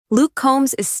Luke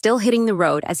Combs is still hitting the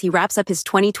road as he wraps up his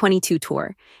 2022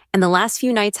 tour, and the last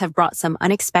few nights have brought some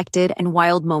unexpected and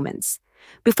wild moments.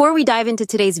 Before we dive into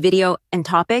today's video and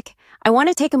topic, I want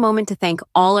to take a moment to thank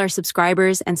all our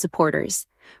subscribers and supporters.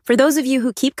 For those of you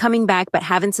who keep coming back but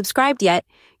haven't subscribed yet,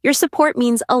 your support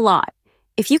means a lot.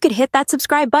 If you could hit that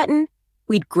subscribe button,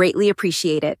 we'd greatly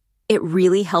appreciate it. It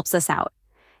really helps us out.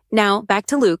 Now, back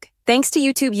to Luke. Thanks to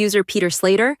YouTube user Peter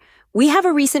Slater, we have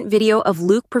a recent video of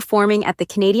Luke performing at the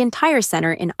Canadian Tire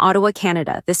Centre in Ottawa,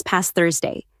 Canada, this past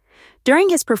Thursday. During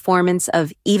his performance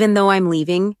of Even Though I'm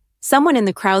Leaving, someone in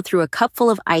the crowd threw a cup full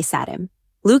of ice at him.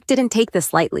 Luke didn't take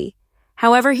this lightly.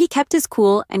 However, he kept his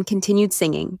cool and continued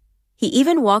singing. He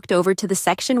even walked over to the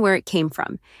section where it came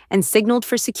from and signaled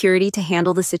for security to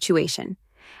handle the situation.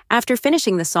 After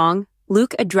finishing the song,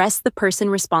 Luke addressed the person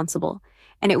responsible,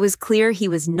 and it was clear he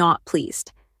was not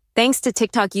pleased. Thanks to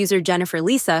TikTok user Jennifer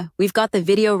Lisa, we've got the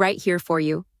video right here for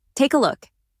you. Take a look.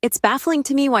 It's baffling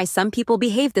to me why some people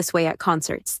behave this way at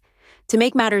concerts. To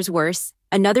make matters worse,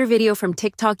 another video from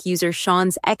TikTok user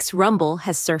Sean's ex Rumble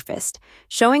has surfaced,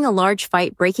 showing a large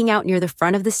fight breaking out near the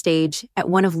front of the stage at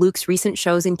one of Luke's recent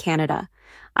shows in Canada.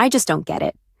 I just don't get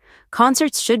it.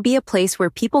 Concerts should be a place where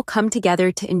people come together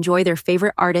to enjoy their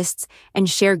favorite artists and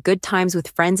share good times with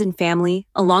friends and family,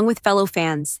 along with fellow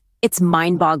fans. It's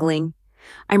mind-boggling.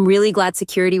 I'm really glad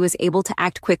security was able to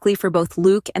act quickly for both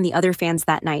Luke and the other fans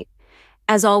that night.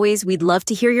 As always, we'd love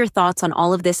to hear your thoughts on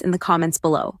all of this in the comments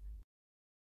below.